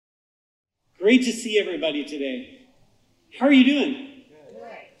Great to see everybody today. How are you doing?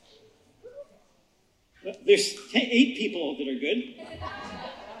 There's 8 people that are good.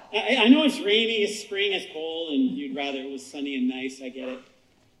 I know it's rainy, it's spring, it's cold, and you'd rather it was sunny and nice. I get it,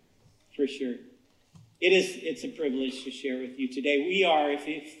 for sure. It's a privilege to share with you today. We are, even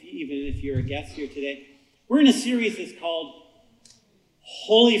if you're a guest here today, we're in a series that's called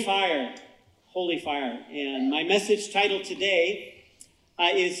Holy Fire. Holy Fire. And my message title today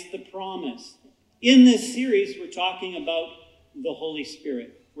is The Promise. In this series, we're talking about the Holy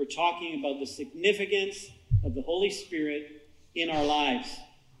Spirit. We're talking about the significance of the Holy Spirit in our lives.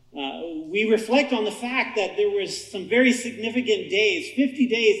 We reflect on the fact that there was some very significant days, 50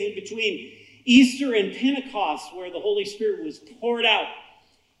 days in between Easter and Pentecost, where the Holy Spirit was poured out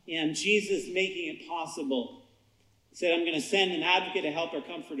and Jesus making it possible. He said, I'm going to send an advocate, a helper,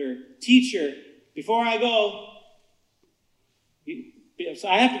 comforter, teacher. Before I go, so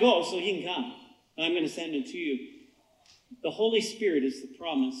I have to go so he can come. And I'm going to send him to you. The Holy Spirit is the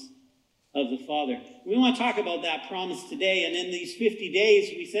promise of the Father. We want to talk about that promise today. And in these 50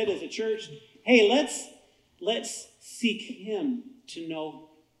 days, we said as a church, hey, let's seek him to know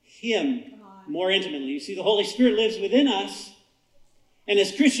him more intimately. You see, the Holy Spirit lives within us. And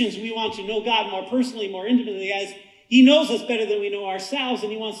as Christians, we want to know God more personally, more intimately, as he knows us better than we know ourselves.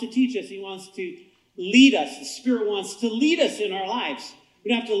 And he wants to teach us. He wants to lead us. The Spirit wants to lead us in our lives. We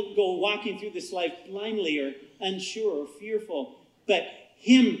don't have to go walking through this life blindly or unsure or fearful, but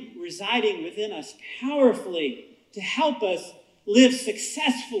him residing within us powerfully to help us live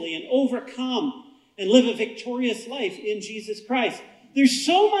successfully and overcome and live a victorious life in Jesus Christ. There's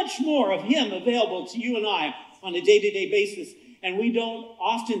so much more of him available to you and I on a day-to-day basis, and we don't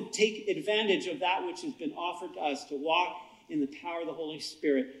often take advantage of that which has been offered to us to walk in the power of the Holy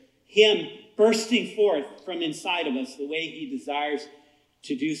Spirit, him bursting forth from inside of us the way he desires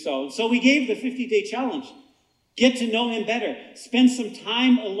to do so. So we gave the 50-day challenge. Get to know him better. Spend some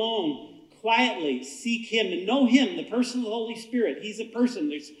time alone, quietly. Seek him and know him, the person of the Holy Spirit. He's a person.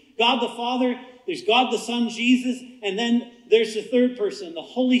 There's God the Father, there's God the Son, Jesus, and then there's the third person, the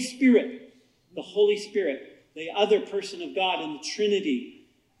Holy Spirit. The Holy Spirit, the other person of God in the Trinity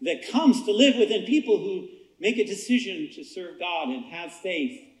that comes to live within people who make a decision to serve God and have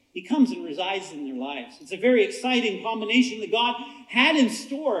faith. He comes and resides in their lives. It's a very exciting combination that God had in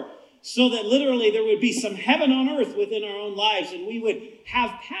store so that literally there would be some heaven on earth within our own lives and we would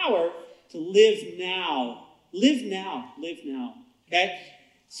have power to live now. Live now. Live now. Okay?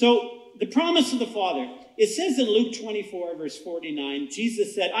 So the promise of the Father. It says in Luke 24, verse 49,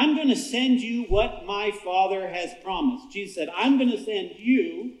 Jesus said, I'm going to send you what my Father has promised. Jesus said, I'm going to send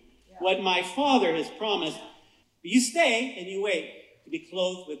you what my Father has promised. But you stay and you wait to be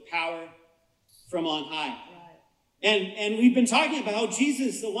clothed with power from on high. And we've been talking about how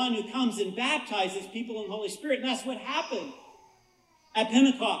Jesus is the one who comes and baptizes people in the Holy Spirit. And that's what happened at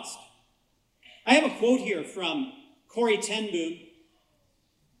Pentecost. I have a quote here from Corrie ten Boom.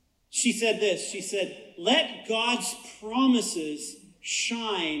 She said this. She said, let God's promises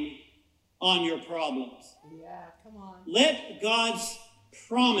shine on your problems. Yeah, come on. Let God's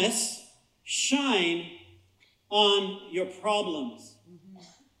promise shine on your problems. Mm-hmm.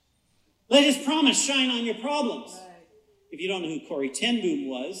 Let his promise shine on your problems. Right. If you don't know who Corrie ten Boom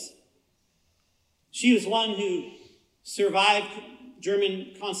was, she was one who survived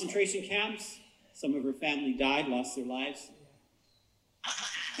German concentration camps. Some of her family died, lost their lives.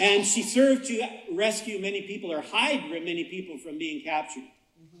 And she served to rescue many people or hide many people from being captured.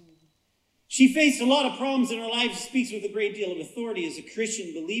 Mm-hmm. She faced a lot of problems in her life. She speaks with a great deal of authority as a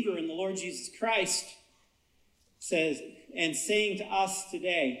Christian believer in the Lord Jesus Christ. Says, and saying to us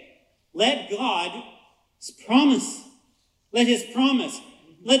today, let God's promise, let his promise,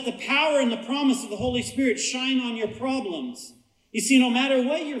 let the power and the promise of the Holy Spirit shine on your problems. You see, no matter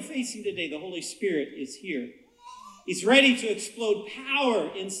what you're facing today, the Holy Spirit is here. He's ready to explode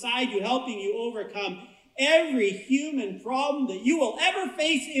power inside you, helping you overcome every human problem that you will ever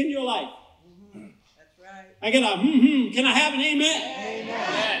face in your life. Mm-hmm. That's right. I get a Can I have an amen?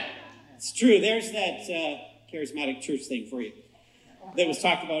 Amen. It's true. There's that charismatic church thing for you that was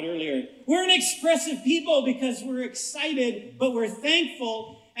talked about earlier. We're an expressive people because we're excited, but we're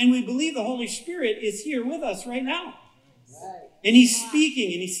thankful, and we believe the Holy Spirit is here with us right now. Right. And he's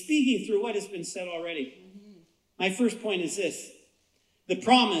speaking through what has been said already. My first point is this. The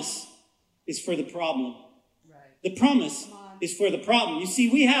promise is for the problem. Right. The promise is for the problem. You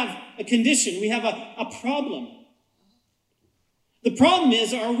see, we have a condition. We have a problem. The problem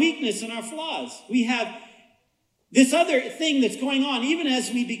is our weakness and our flaws. We have this other thing that's going on. Even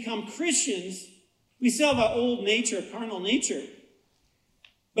as we become Christians, we still have our old nature, carnal nature.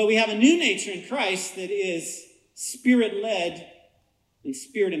 But we have a new nature in Christ that is spirit-led and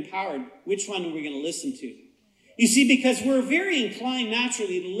spirit-empowered. Which one are we going to listen to? You see, because we're very inclined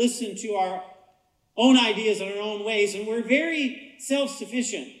naturally to listen to our own ideas and our own ways, and we're very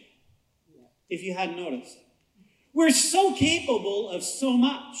self-sufficient, if you hadn't noticed. We're so capable of so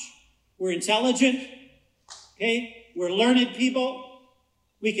much. We're intelligent, okay? We're learned people.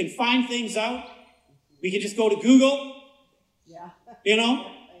 We can find things out. We can just go to Google. Yeah. You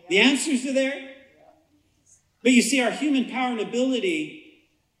know, the answers are there. But you see, our human power and ability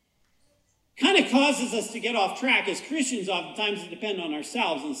kind of causes us to get off track as Christians oftentimes to depend on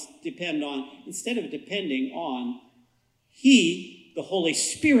ourselves instead of depending on He, the Holy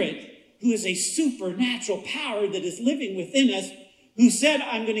Spirit, who is a supernatural power that is living within us, who said,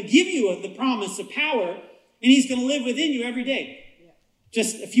 I'm going to give you the promise of power, and He's going to live within you every day. Yeah.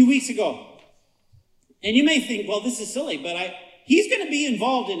 Just a few weeks ago. And you may think, well, this is silly, but He's going to be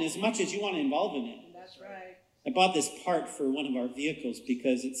involved in as much as you want to involve in it. That's right. I bought this part for one of our vehicles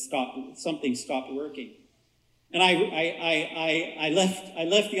because something stopped working. And I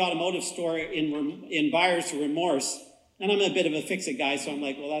left the automotive store in buyer's remorse. And I'm a bit of a fix-it guy, so I'm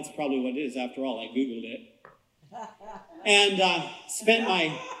like, well, that's probably what it is. After all, I Googled it. And spent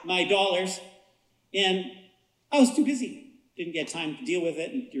my dollars. And I was too busy. Didn't get time to deal with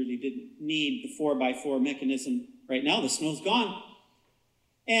it and really didn't need the 4x4 mechanism right now. The snow's gone.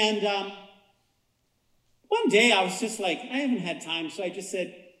 And one day I was just like, I haven't had time. So I just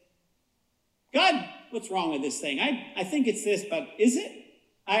said, God, what's wrong with this thing? I think it's this, but is it?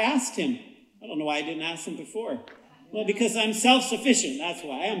 I asked Him. I don't know why I didn't ask Him before. Well, because I'm self-sufficient. That's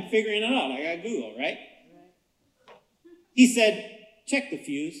why. I'm figuring it out. I got Google, right? He said, check the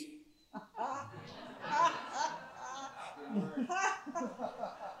fuse.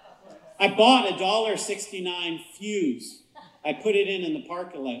 I bought a $1.69 fuse. I put it in the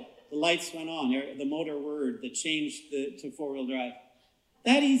parking lot. The lights went on. The motor whirred that changed to four-wheel drive.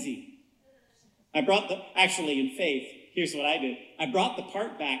 That easy. Actually in faith, here's what I did. I brought the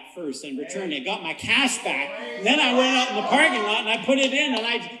part back first and returned it. Got my cash back. And then I went out in the parking lot and I put it in and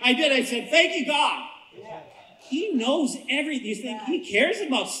I said, thank you, God. He knows everything. You think He cares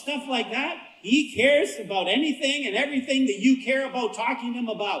about stuff like that? He cares about anything and everything that you care about talking to Him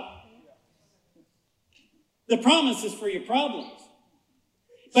about. The promise is for your problems.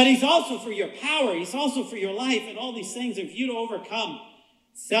 But He's also for your power. He's also for your life and all these things. If you to overcome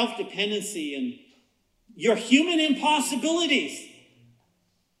self-dependency and your human impossibilities,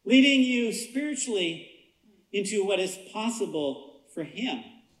 leading you spiritually into what is possible for Him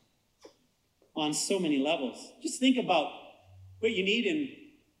on so many levels. Just think about what you need in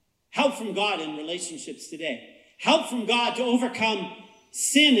help from God in relationships today. Help from God to overcome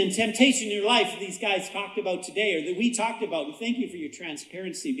sin and temptation in your life that these guys talked about today, or that we talked about. And thank you for your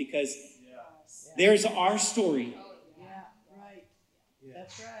transparency, because there's our story. Yeah, right.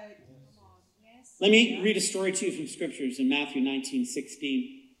 That's right. Let me read a story to you from Scriptures in Matthew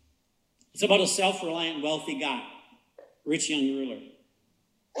 19:16. It's about a self-reliant, wealthy guy, rich young ruler.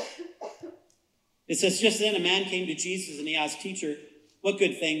 It says, just then a man came to Jesus and he asked, Teacher, what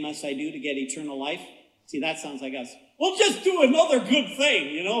good thing must I do to get eternal life? See, that sounds like us. Well, just do another good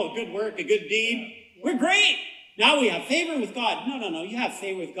thing, a good work, a good deed. We're great. Now we have favor with God. No. You have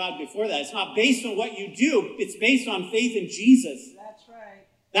favor with God before that. It's not based on what you do. It's based on faith in Jesus. That's right.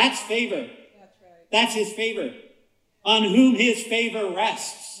 That's favor. That's right. That's His favor. On whom His favor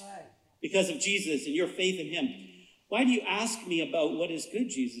rests. Right. Because of Jesus and your faith in Him. Why do you ask me about what is good?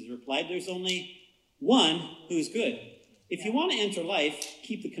 Jesus replied. There's only one who is good. If you want to enter life,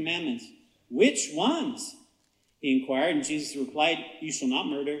 keep the commandments. Which ones? He inquired, and Jesus replied, You shall not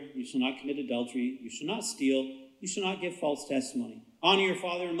murder, you shall not commit adultery, you shall not steal, you shall not give false testimony. Honor your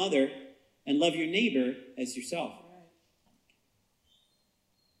father and mother, and love your neighbor as yourself.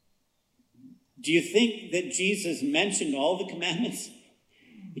 Do you think that Jesus mentioned all the commandments?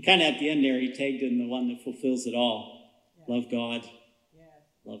 He kind of at the end there, he tagged in the one that fulfills it all. Love God.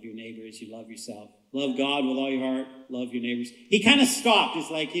 Love your neighbor as you love yourself. Love God with all your heart. Love your neighbors. He kind of stopped. It's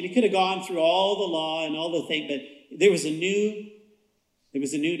like he could have gone through all the law and all the things, but there was a new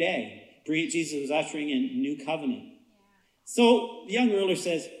day. Jesus was ushering in a new covenant. So the young ruler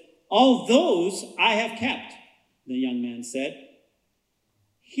says, all those I have kept, the young man said.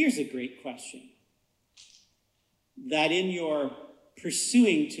 Here's a great question. That in your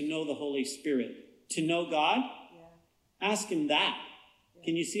pursuing to know the Holy Spirit, to know God, ask Him that.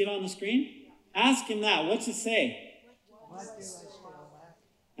 Can you see it on the screen? Ask Him that. What's it say? What do I still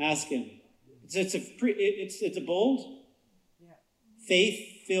lack? Ask Him. It's a bold,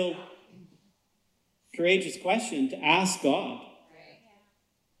 faith-filled, courageous question to ask God.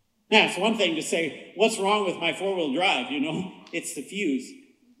 Now, it's one thing to say, what's wrong with my four-wheel drive, It's the fuse.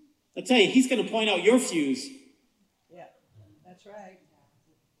 I'll tell you, he's going to point out your fuse. Yeah, that's right.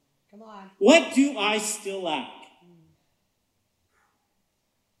 Come on. What do I still lack?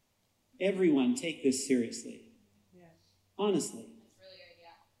 Everyone take this seriously. Yes. Honestly. That's really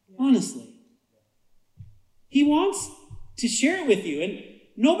good, yeah. Honestly. He wants to share it with you, and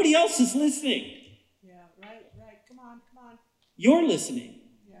nobody else is listening. Yeah, right. Come on. You're listening.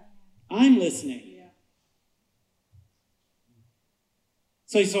 Yeah. I'm listening. Yeah.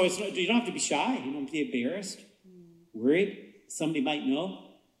 So you don't have to be shy. You don't have to be embarrassed, worried. Somebody might know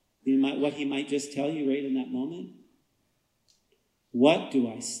what he might just tell you right in that moment. What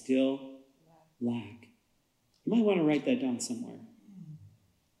do I still lack? You might want to write that down somewhere.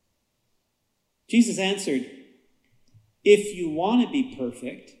 Jesus answered, if you want to be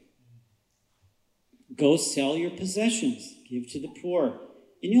perfect, go sell your possessions, give to the poor,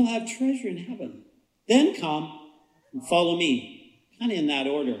 and you'll have treasure in heaven. Then come and follow me. Kind of in that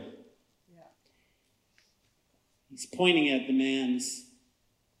order. Yeah. He's pointing at the man's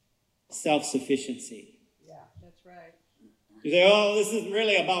self-sufficiency. Yeah, that's right. You say, oh, this isn't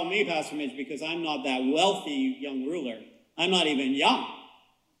really about me, Pastor Mitch, because I'm not that wealthy young ruler. I'm not even young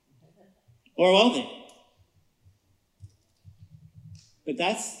or wealthy. But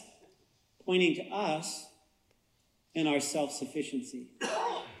that's pointing to us and our self-sufficiency.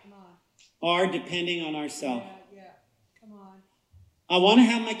 Come on. Our depending on ourselves. Yeah. Come on. I want to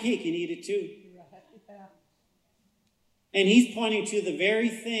have my cake and eat it too. Right. Yeah. And he's pointing to the very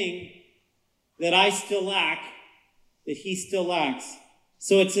thing that I still lack, that he still lacks.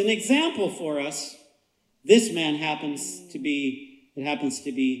 So it's an example for us. This man happens to be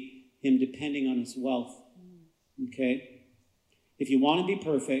him depending on his wealth. Okay? If you want to be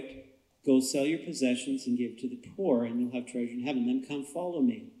perfect, go sell your possessions and give to the poor, and you'll have treasure in heaven. Then come follow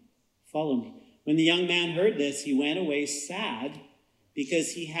me. Follow me. When the young man heard this, he went away sad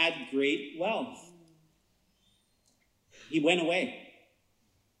because he had great wealth. He went away.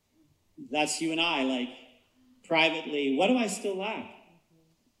 That's you and I, like, privately, what do I still lack?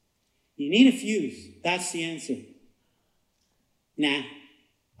 You need a fuse. That's the answer. Nah,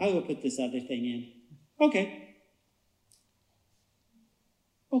 I'll go put this other thing in. Okay.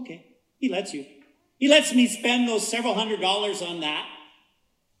 He lets you. He lets me spend those several $100s on that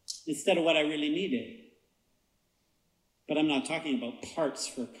instead of what I really needed. But I'm not talking about parts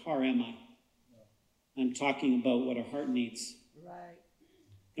for a car, am I? I'm talking about what our heart needs. Right.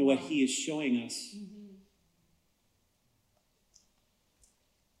 And what he is showing us.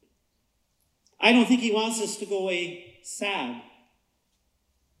 I don't think he wants us to go away sad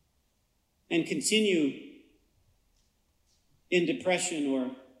and continue in depression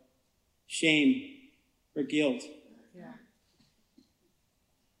or shame or guilt. Yeah.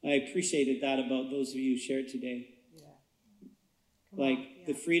 I appreciated that about those of you who shared today. Yeah. Like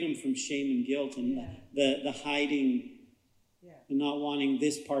the freedom from shame and guilt and the hiding and not wanting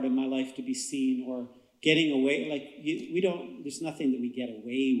this part of my life to be seen or getting away. Like there's nothing that we get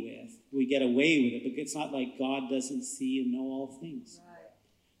away with. We get away with it, but it's not like God doesn't see and know all things. Right.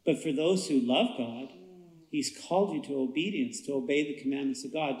 But for those who love God, he's called you to obedience, to obey the commandments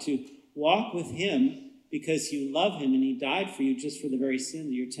of God, to walk with him because you love him and he died for you just for the very sin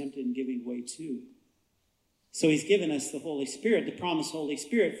that you're tempted in giving way to. So he's given us the Holy Spirit, the promised Holy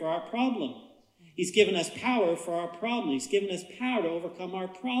Spirit for our problem. He's given us power for our problem. He's given us power to overcome our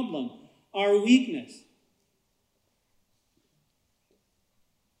problem, our weakness.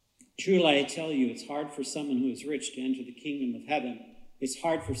 Truly, I tell you, it's hard for someone who is rich to enter the kingdom of heaven. It's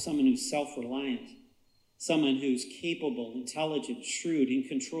hard for someone who's self-reliant, someone who's capable, intelligent, shrewd, in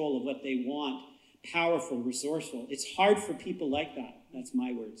control of what they want, powerful, resourceful. It's hard for people like that. That's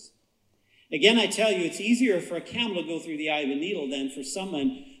my words. Again, I tell you, it's easier for a camel to go through the eye of a needle than for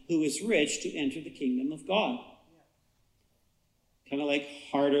someone who is rich to enter the kingdom of God. Kind of like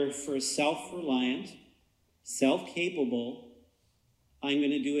harder for a self-reliant, self-capable, I'm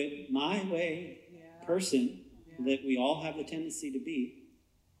going to do it my way person that we all have the tendency to be.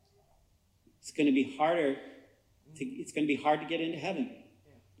 It's going to be harder. It's going to be hard to get into heaven.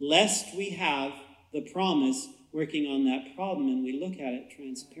 Lest we have the promise working on that problem and we look at it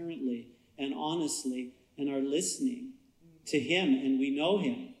transparently and honestly and are listening to him and we know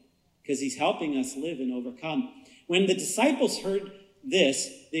him because he's helping us live and overcome. When the disciples heard this,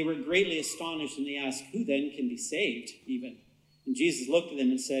 they were greatly astonished and they asked, who then can be saved even? And Jesus looked at them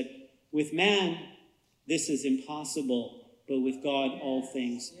and said, with man, this is impossible, but with God, all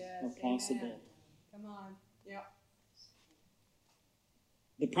things are possible. Amen. Come on. Yeah.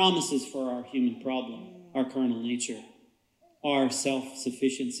 The promise is for our human problem, our carnal nature. our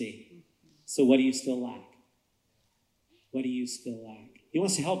self-sufficiency. So what do you still lack? What do you still lack? He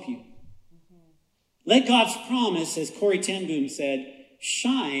wants to help you. Let God's promise, as Corrie ten Boom said,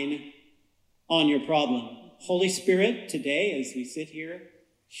 shine on your problem. Holy Spirit, today, as we sit here,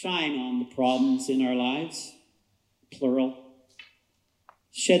 shine on the problems in our lives, plural.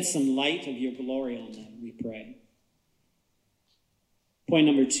 Shed some light of your glory on them, we pray. Point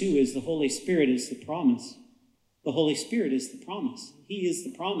number 2 is the Holy Spirit is the promise. The Holy Spirit is the promise. He is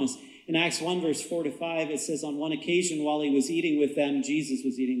the promise. In Acts 1, verse 4-5, it says, on one occasion while he was eating with them, Jesus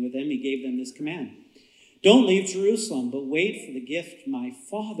was eating with them, he gave them this command. Don't leave Jerusalem, but wait for the gift my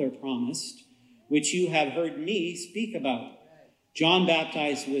Father promised, which you have heard me speak about. John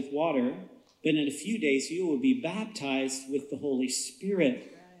baptized with water, but in a few days you will be baptized with the Holy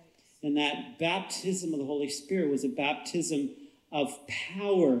Spirit. And that baptism of the Holy Spirit was a baptism of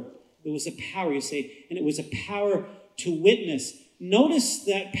power. It was a power, you say, and it was a power to witness. Notice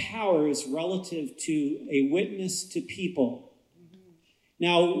that power is relative to a witness to people.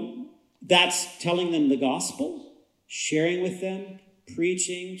 Now, that's telling them the gospel, sharing with them,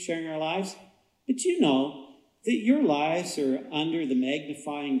 preaching, sharing our lives. But you know that your lives are under the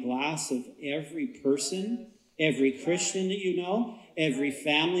magnifying glass of every person, every Christian that you know, every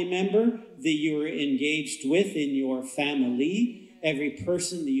family member that you're engaged with in your family, every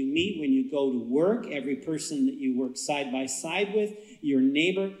person that you meet when you go to work, every person that you work side by side with, your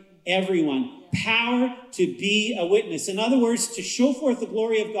neighbor, everyone. Power to be a witness. In other words, to show forth the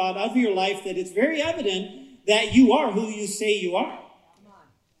glory of God of your life, that it's very evident that you are who you say you are.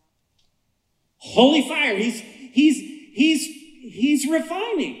 Holy fire. He's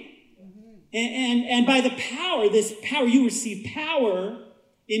refining. And by the power, this power, you receive power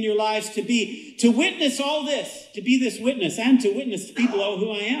in your lives to witness all this, to be this witness and to witness to people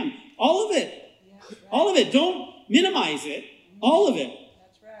who I am. All of it. All of it. Don't minimize it. All of it.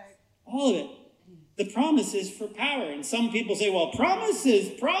 That's right. All of it. The promise is for power. And some people say, well,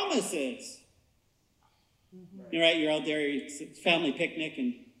 promises. You're right, you're out there, it's a family picnic,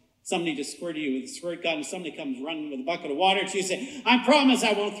 and somebody just squirted you with a squirt gun, and somebody comes running with a bucket of water, and you say, I promise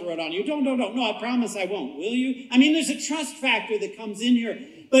I won't throw it on you. Don't. No, I promise I won't. Will you? I mean, there's a trust factor that comes in here.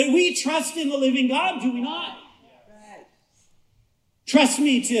 But we trust in the living God, do we not? Right. Trust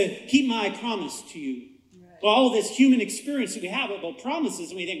me to keep my promise to you. Right. Well, all this human experience that we have about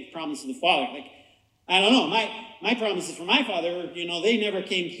promises, and we think of promise of the Father. Like, I don't know, my promises from my father, they never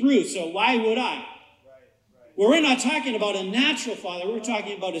came through, so why would I? Well, we're not talking about a natural father. We're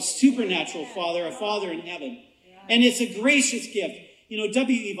talking about a supernatural father, a father in heaven. And it's a gracious gift.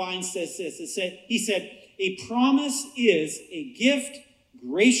 W.E. Vines says this. He said, a promise is a gift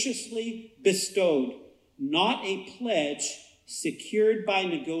graciously bestowed, not a pledge secured by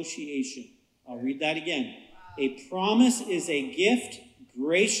negotiation. I'll read that again. A promise is a gift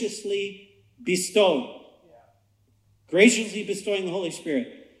graciously bestowed. Graciously bestowing the Holy Spirit.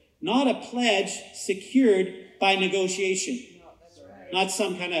 Not a pledge secured by negotiation. No, that's right. Not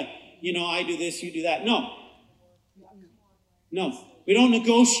some kind of, I do this, you do that. No. We don't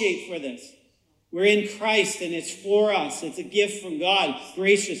negotiate for this. We're in Christ and it's for us. It's a gift from God,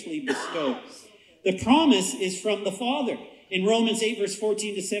 graciously bestowed. The promise is from the Father. In Romans 8, verse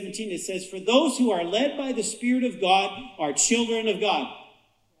 14-17, it says, for those who are led by the Spirit of God are children of God.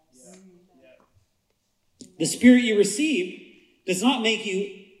 The Spirit you receive does not make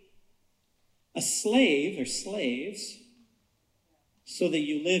you a slave or slaves so that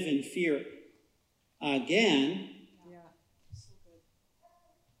you live in fear again. Yeah.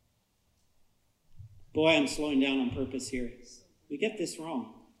 Boy, I'm slowing down on purpose here. We get this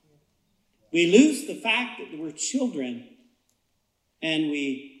wrong. We lose the fact that we're children and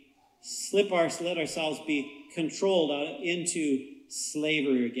we let ourselves be controlled into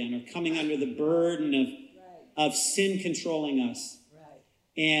slavery again, or coming under the burden of sin controlling us. Right.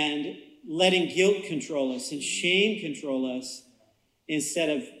 And letting guilt control us and shame control us instead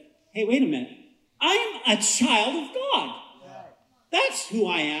of, hey, wait a minute. I'm a child of God. Right. That's who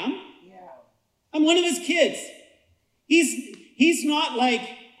I am. Yeah. I'm one of his kids. He's not like,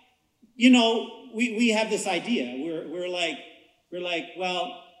 we have this idea. We're like,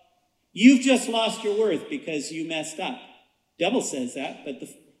 well, you've just lost your worth because you messed up. Devil says that, but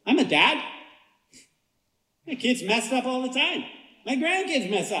I'm a dad. My kids messed up all the time. My grandkids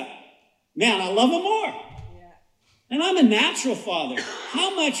mess up. Man, I love them more. Yeah. And I'm a natural father.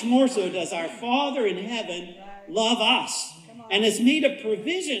 How much more so does our Father in heaven love us? And has made a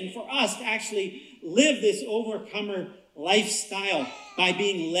provision for us to actually live this overcomer lifestyle by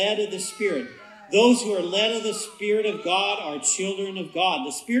being led of the Spirit. Those who are led of the Spirit of God are children of God.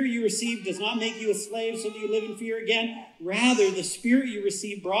 The Spirit you received does not make you a slave so that you live in fear again. Rather, the Spirit you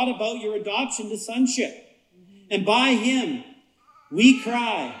received brought about your adoption to sonship. And by him, we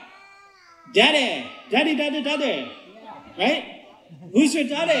cry, Daddy, Daddy, Daddy, Daddy. Right? Who's your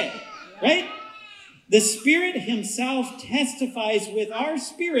daddy? Right? The Spirit himself testifies with our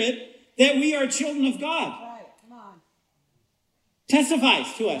spirit that we are children of God. Right. Come on.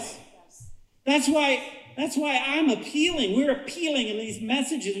 Testifies to us. That's why I'm appealing. We're appealing in these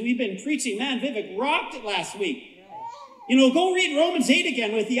messages we've been preaching. Man, Vivek rocked it last week. You know, go read Romans 8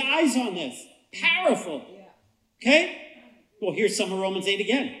 again with the eyes on this. Powerful. Okay? Well, here's some of Romans 8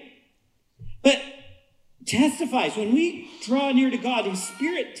 again. But testifies. When we draw near to God, his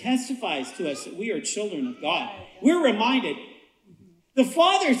Spirit testifies to us that we are children of God. We're reminded. The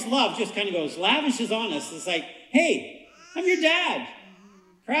Father's love just kind of goes, lavishes on us. It's like, hey, I'm your dad.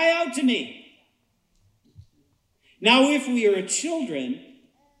 Cry out to me. Now, if we are children,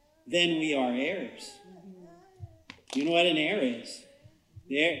 then we are heirs. You know what an heir is?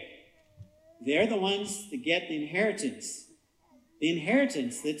 They're the ones that get the inheritance. The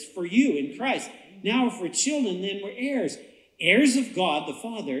inheritance that's for you in Christ. Now, if we're children, then we're heirs. Heirs of God, the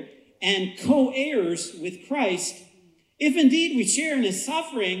Father, and co-heirs with Christ. If indeed we share in his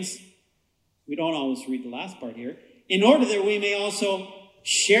sufferings, we don't always read the last part here, in order that we may also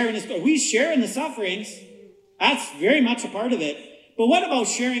share in his glory. We share in the sufferings. That's very much a part of it. But what about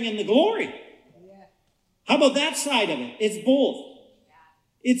sharing in the glory? How about that side of it? It's both.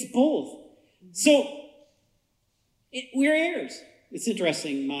 It's both. So, we're heirs. It's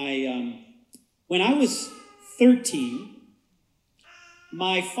interesting. When I was 13,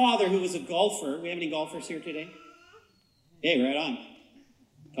 my father, who was a golfer, we have any golfers here today? Hey, right on.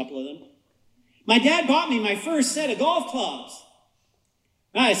 A couple of them. My dad bought me my first set of golf clubs.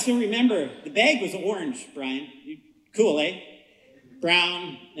 I still remember, the bag was orange, Brian. Cool, eh?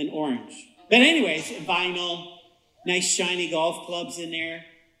 Brown and orange. But anyways, vinyl, nice shiny golf clubs in there.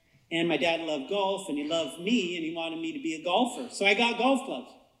 And my dad loved golf, and he loved me, and he wanted me to be a golfer. So I got golf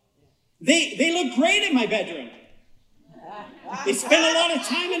clubs. They look great in my bedroom. They spent a lot of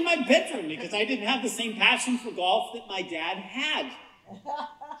time in my bedroom because I didn't have the same passion for golf that my dad had.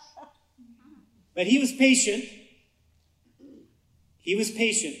 But he was patient. He was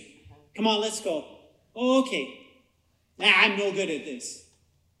patient. Come on, let's go. Oh, okay. I'm no good at this.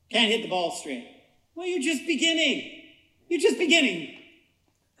 Can't hit the ball straight. Well, you're just beginning. You're just beginning.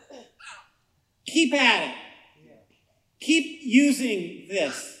 Keep at it. Keep using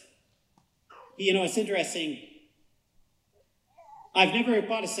this. You know, it's interesting. I've never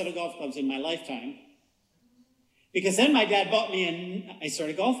bought a set of golf clubs in my lifetime. Because then my dad bought me and I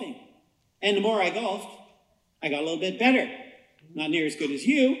started golfing. And the more I golfed, I got a little bit better. Not near as good as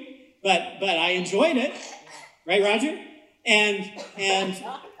you, but I enjoyed it. Right, Roger? And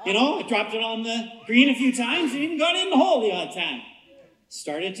you know, I dropped it on the green a few times and even got in the hole the odd time.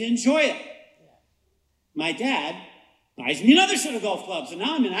 Started to enjoy it. My dad buys me another set of golf clubs, and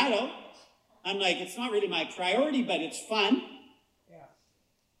now I'm an adult. I'm like, it's not really my priority, but it's fun.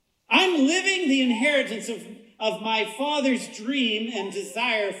 I'm living the inheritance of my father's dream and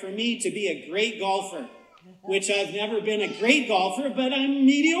desire for me to be a great golfer, which I've never been a great golfer, but I'm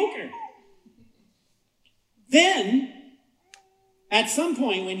mediocre. Then, at some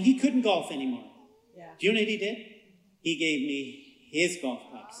point when he couldn't golf anymore, do you know what he did? He gave me his golf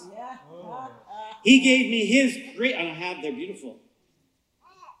clubs. He gave me his great, and I have, they're beautiful.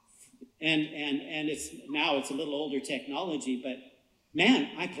 And it's a little older technology, but man,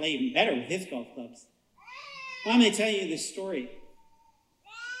 I play even better with his golf clubs. Well, I'm going to tell you this story.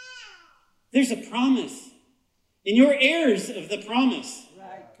 There's a promise. And you're heirs of the promise.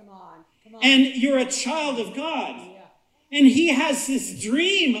 Right, come on. And you're a child of God. Yeah. And he has this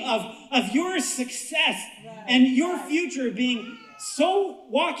dream of your success and your future being so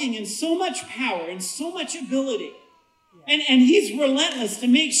walking in so much power and so much ability. And he's relentless to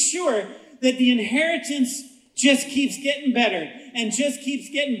make sure that the inheritance just keeps getting better and just keeps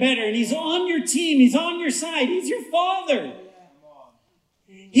getting better. And he's on your team. He's on your side. He's your father.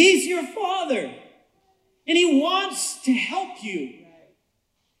 He's your father. And he wants to help you.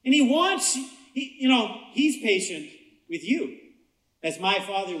 And he wants, he's patient with you. As my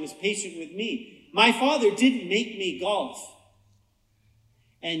father was patient with me. My father didn't make me golf.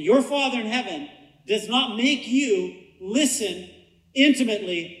 And your Father in heaven does not make you listen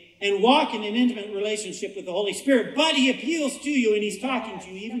intimately and walk in an intimate relationship with the Holy Spirit, but he appeals to you and he's talking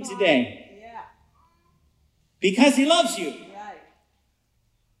to you even today. Yeah. Because he loves you. Right.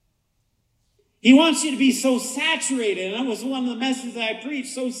 He wants you to be so saturated, and that was one of the messages I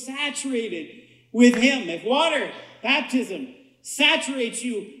preached, so saturated with him. If water, baptism, saturates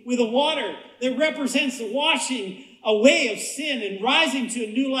you with a water that represents the washing away of sin and rising to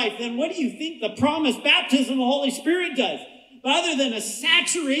a new life, then what do you think the promised baptism of the Holy Spirit does? But other than a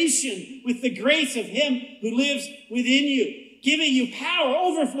saturation with the grace of him who lives within you, giving you power,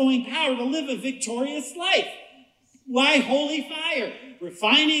 overflowing power to live a victorious life. Why holy fire?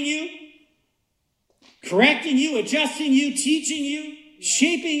 Refining you, correcting you, adjusting you, teaching you,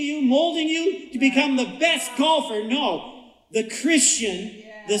 shaping you, molding you to become the best golfer. No, the Christian,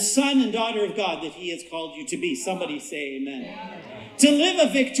 the son and daughter of God that he has called you to be. Somebody say amen. To live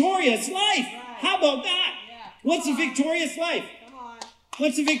a victorious life. How about that? What's a victorious life?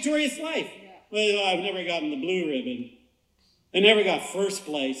 What's a victorious life? Well, I've never gotten the blue ribbon. I never got first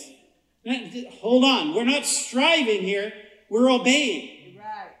place. Hold on. We're not striving here. We're obeying.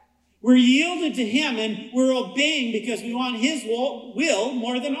 We're yielded to him, and we're obeying because we want his will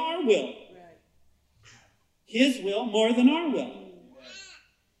more than our will. His will more than our will.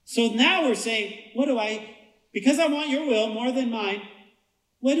 So now we're saying, because I want your will more than mine,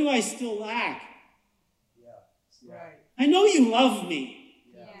 what do I still lack? I know you love me.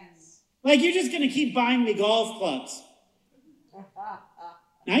 Like you're just going to keep buying me golf clubs.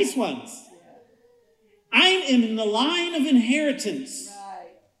 Nice ones. I am in the line of inheritance.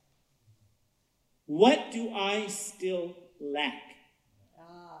 What do I still lack?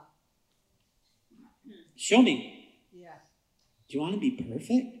 Show me. Do you want to be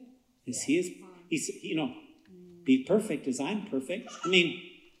perfect? As he is, be perfect as I'm perfect. I mean,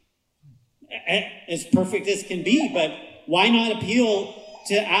 as perfect as can be, but why not appeal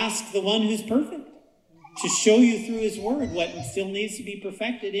to ask the one who's perfect to show you through his word what still needs to be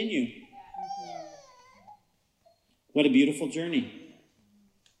perfected in you? What a beautiful journey.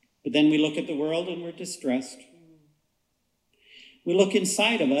 But then we look at the world and we're distressed. We look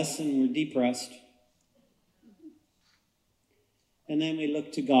inside of us and we're depressed. And then we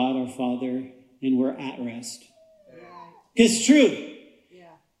look to God, our Father, and we're at rest. It's true.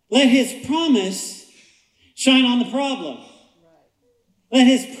 Let his promise shine on the problem. Let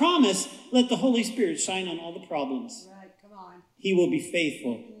his promise, let the Holy Spirit shine on all the problems. He will be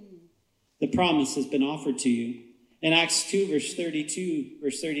faithful. The promise has been offered to you. In Acts 2, verse 32,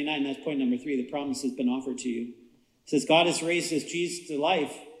 verse 39, that's point number 3, the promise has been offered to you. It says, God has raised this Jesus to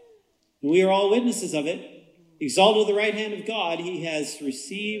life, and we are all witnesses of it. Exalted at the right hand of God, he has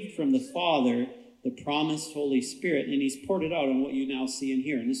received from the Father the promised Holy Spirit, and he's poured it out on what you now see and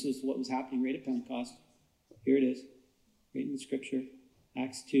hear. And this was what was happening right at Pentecost. Here it is, right in the scripture.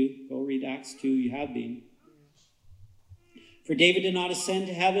 Acts 2, go read Acts 2, you have been. For David did not ascend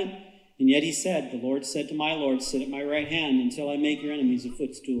to heaven, and yet he said, the Lord said to my Lord, sit at my right hand until I make your enemies a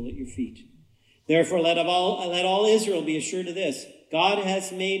footstool at your feet. Therefore, let all Israel be assured of this. God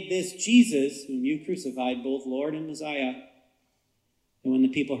has made this Jesus, whom you crucified, both Lord and Messiah. And when the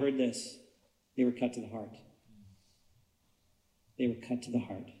people heard this, they were cut to the heart. They were cut to the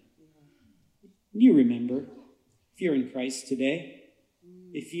heart. You remember, if you're in Christ today,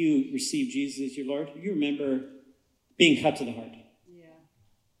 if you receive Jesus as your Lord, you remember being cut to the heart.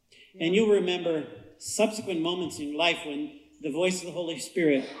 And you'll remember subsequent moments in your life when the voice of the Holy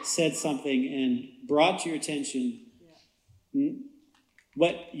Spirit said something and brought to your attention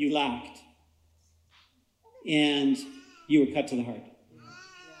what you lacked. And you were cut to the heart.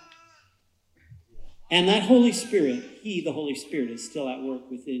 And that Holy Spirit, the Holy Spirit, is still at work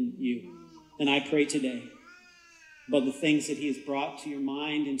within you. And I pray today about the things that he has brought to your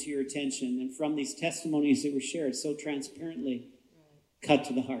mind and to your attention. And from these testimonies that were shared so transparently, cut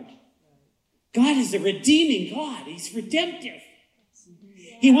to the heart. God is a redeeming God. He's redemptive.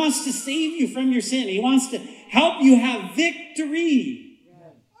 He wants to save you from your sin. He wants to help you have victory.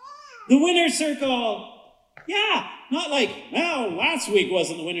 The winner's circle. Yeah, not like, well, last week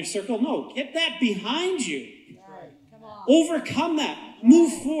wasn't the winner's circle. No, get that behind you. Overcome that.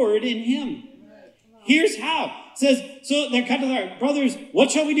 Move forward in him. Here's how. It says, so they're cut to the heart. Brothers,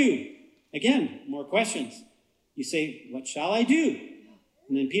 what shall we do? Again, more questions. You say, what shall I do?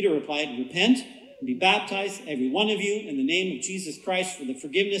 And then Peter replied, repent and be baptized, every one of you, in the name of Jesus Christ for the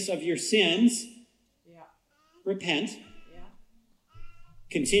forgiveness of your sins. Repent.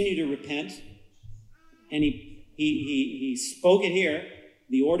 Continue to repent. And he spoke it here.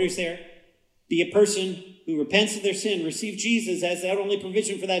 The order's there. Be a person who repents of their sin. Receive Jesus as that only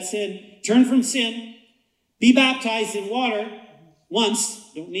provision for that sin. Turn from sin. Be baptized in water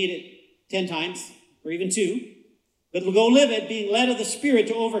once. Don't need it 10 times or even 2. But go live it, being led of the Spirit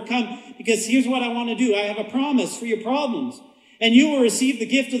to overcome. Because here's what I want to do. I have a promise for your problems. And you will receive the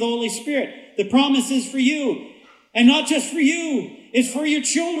gift of the Holy Spirit. The promise is for you. And not just for you, it's for your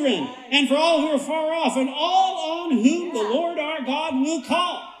children and for all who are far off and all on whom the Lord our God will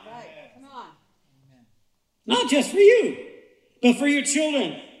call. Right. Come on. Not just for you, but for your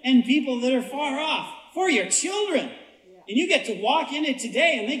children and people that are far off. For your children. And you get to walk in it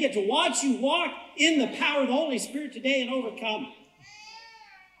today, and they get to watch you walk in the power of the Holy Spirit today and overcome.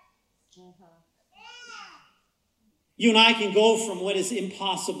 You and I can go from what is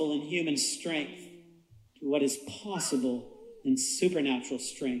impossible in human strength to what is possible in supernatural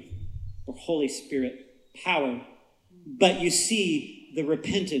strength or Holy Spirit power. But you see, the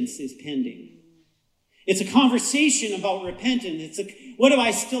repentance is pending. It's a conversation about repentance. What do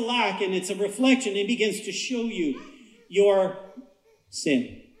I still lack? And it's a reflection. It begins to show you your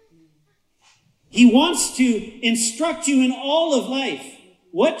sin. He wants to instruct you in all of life.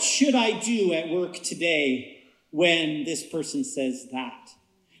 What should I do at work today when this person says that?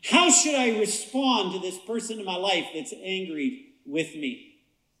 How should I respond to this person in my life that's angry with me?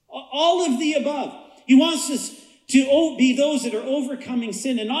 All of the above. He wants us to be those that are overcoming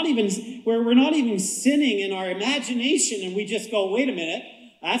sin and not even where we're not even sinning in our imagination and we just go, wait a minute,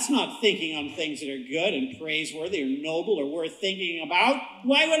 that's not thinking on things that are good and praiseworthy or noble or worth thinking about.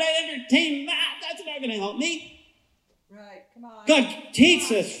 Why would I entertain that? That's not going to help me. Right, come on. God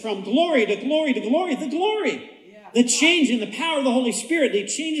takes us from glory to glory to glory to glory. The change in the power of the Holy Spirit, He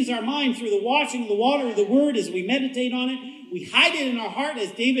changes our mind through the washing of the water of the Word as we meditate on it. We hide it in our heart,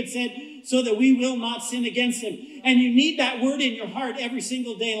 as David said, so that we will not sin against Him. And you need that Word in your heart every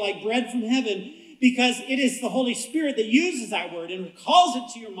single day like bread from heaven, because it is the Holy Spirit that uses that Word and calls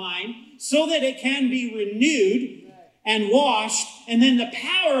it to your mind so that it can be renewed and washed. And then the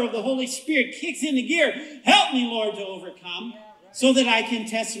power of the Holy Spirit kicks into gear. Help me, Lord, to overcome. So that I can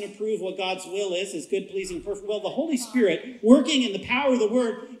test and approve what God's will is good, pleasing, perfect will. The Holy Spirit, working in the power of the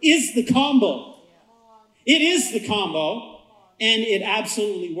Word, is the combo. It is the combo, and it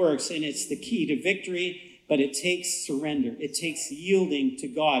absolutely works, and it's the key to victory, but it takes surrender. It takes yielding to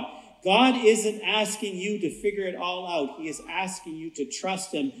God. God isn't asking you to figure it all out. He is asking you to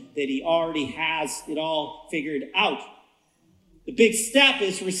trust Him that He already has it all figured out. The big step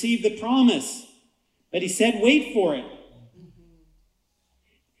is to receive the promise, but He said, wait for it.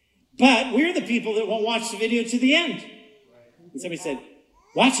 But we're the people that won't watch the video to the end. And somebody said,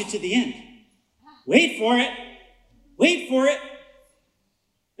 watch it to the end. Wait for it. Wait for it.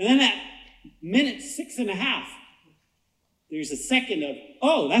 And then at minute 6.5, there's a second of,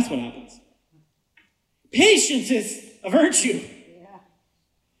 oh, that's what happens. Patience is a virtue.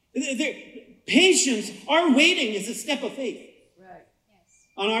 Patience, our waiting is a step of faith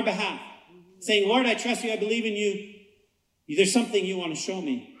on our behalf. Saying, Lord, I trust you. I believe in you. There's something you want to show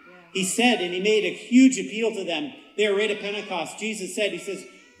me. He said, and He made a huge appeal to them. They were right at Pentecost. Jesus said, He says,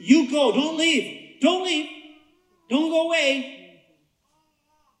 you go, don't leave. Don't leave. Don't go away.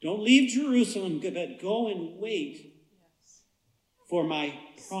 Don't leave Jerusalem, but go and wait for my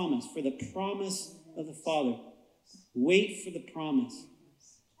promise, for the promise of the Father. Wait for the promise.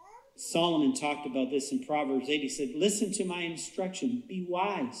 Solomon talked about this in Proverbs 8. He said, listen to my instruction. Be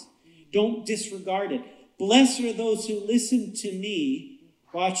wise. Don't disregard it. Blessed are those who listen to me,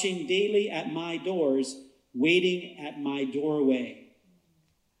 watching daily at my doors, waiting at my doorway.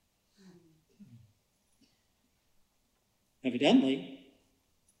 Evidently,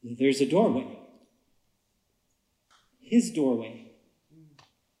 there's a doorway. His doorway.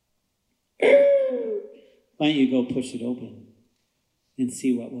 Why don't you go push it open and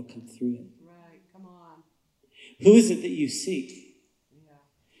see what will come through it? Right, come on. Who is it that you seek?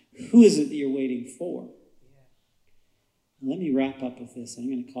 Yeah. Who is it that you're waiting for? Let me wrap up with this. I'm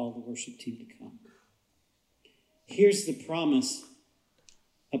going to call the worship team to come. Here's the promise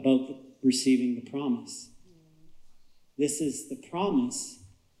about receiving the promise. This is the promise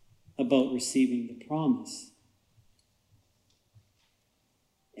about receiving the promise.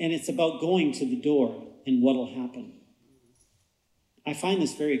 And it's about going to the door and what will happen. I find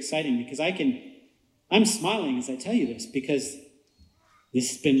this very exciting because I'm smiling as I tell you this because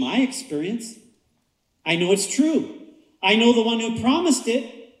this has been my experience. I know it's true. I know the one who promised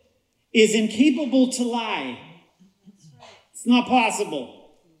it is incapable to lie. It's not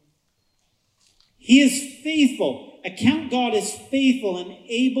possible. He is faithful. Account God as faithful and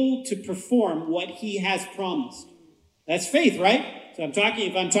able to perform what He has promised. That's faith, right? So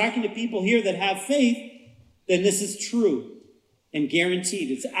if I'm talking to people here that have faith, then this is true and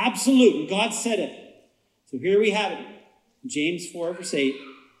guaranteed. It's absolute, and God said it. So here we have it. James 4, verse 8.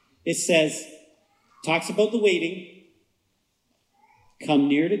 It says, talks about the waiting. Come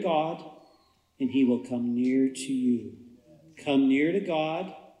near to God, and He will come near to you. Come near to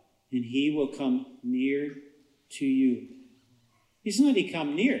God, and He will come near to you. He's not to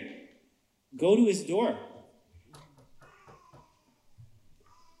come near. Go to his door.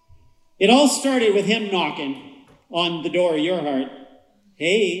 It all started with him knocking on the door of your heart.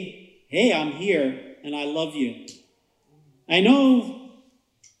 Hey, I'm here and I love you. I know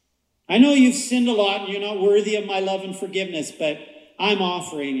you've sinned a lot and you're not worthy of my love and forgiveness, but I'm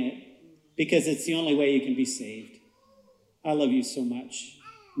offering it because it's the only way you can be saved. I love you so much,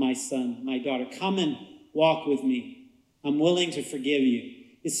 my son, my daughter. Come and walk with me. I'm willing to forgive you.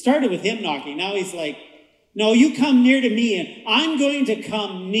 It started with him knocking. Now he's like, no, you come near to me and I'm going to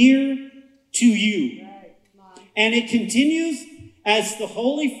come near to you. Right. Come on. And it continues as the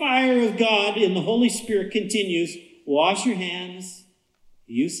holy fire of God in the Holy Spirit continues. Wash your hands,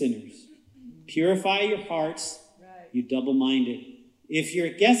 you sinners. Purify your hearts, Right. you double-minded. If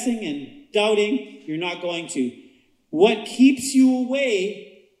you're guessing and doubting, you're not going to. What keeps you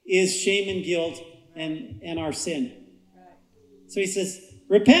away is shame and guilt and our sin. Right. So he says,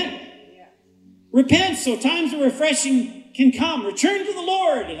 repent. Yeah. Repent so times of refreshing can come. Return to the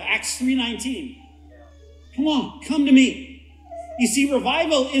Lord. Acts 3:19. Come on, come to me. You see,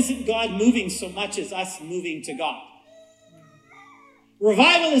 revival isn't God moving so much as us moving to God.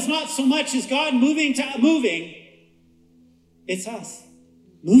 Revival is not so much as God moving. It's us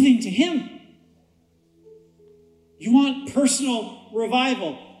moving to him. You want personal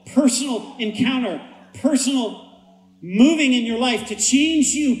revival, personal encounter, personal moving in your life to change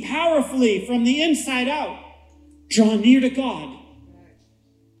you powerfully from the inside out. Draw near to God, Right.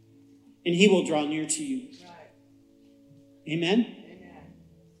 and he will draw near to you. Right. Amen? Amen.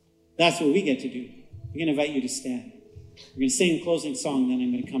 That's what we get to do. We're going to invite you to stand. We're going to sing a closing song, then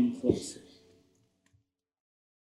I'm going to come and close.